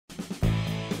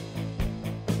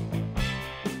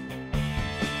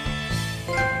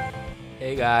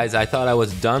Hey guys, I thought I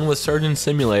was done with Surgeon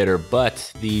Simulator,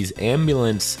 but these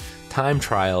ambulance time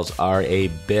trials are a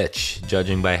bitch,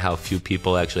 judging by how few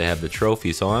people actually have the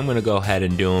trophy, so I'm going to go ahead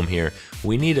and do them here.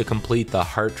 We need to complete the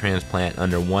heart transplant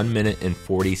under 1 minute and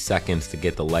 40 seconds to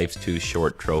get the Life's Too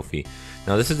Short trophy.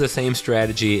 Now this is the same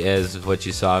strategy as what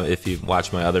you saw if you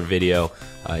watched my other video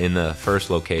in the first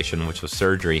location, which was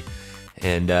surgery.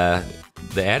 And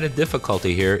the added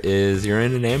difficulty here is you're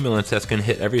in an ambulance that's going to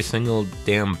hit every single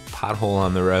damn pothole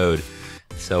on the road.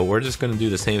 So we're just going to do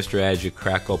the same strategy,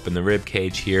 crack open the rib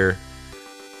cage here,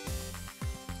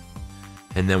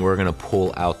 and then we're going to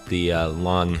pull out the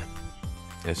lung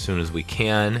as soon as we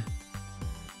can.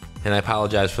 And I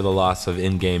apologize for the loss of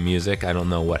in-game music. I don't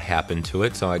know what happened to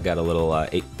it, so I got a little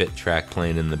 8-bit track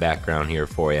playing in the background here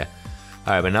for you.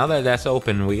 Alright, but now that that's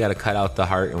open, we got to cut out the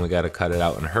heart, and we got to cut it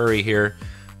out in a hurry here.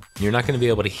 You're not going to be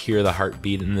able to hear the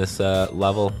heartbeat in this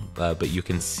level, but you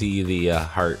can see the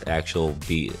heart actual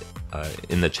beat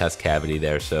in the chest cavity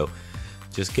there. So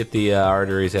just get the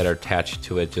arteries that are attached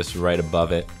to it just right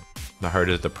above it. The heart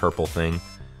is the purple thing.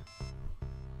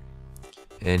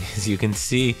 And as you can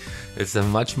see, it's a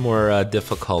much more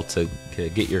difficult to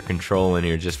get your control in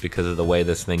here just because of the way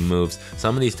this thing moves.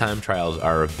 Some of these time trials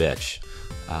are a bitch.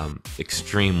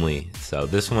 Extremely so.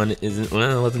 This one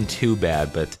wasn't too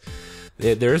bad, but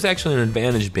there is actually an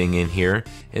advantage being in here,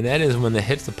 and that is when it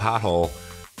hits the pothole,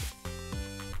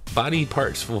 body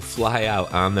parts will fly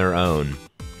out on their own.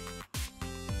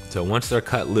 So once they're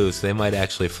cut loose, they might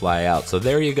actually fly out. So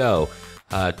there you go.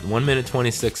 1 minute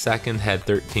 26 seconds, had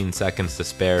 13 seconds to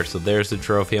spare. So there's the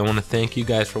trophy. I want to thank you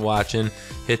guys for watching.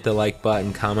 Hit the like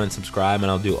button, comment, subscribe,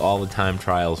 and I'll do all the time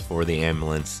trials for the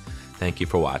ambulance. Thank you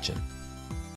for watching.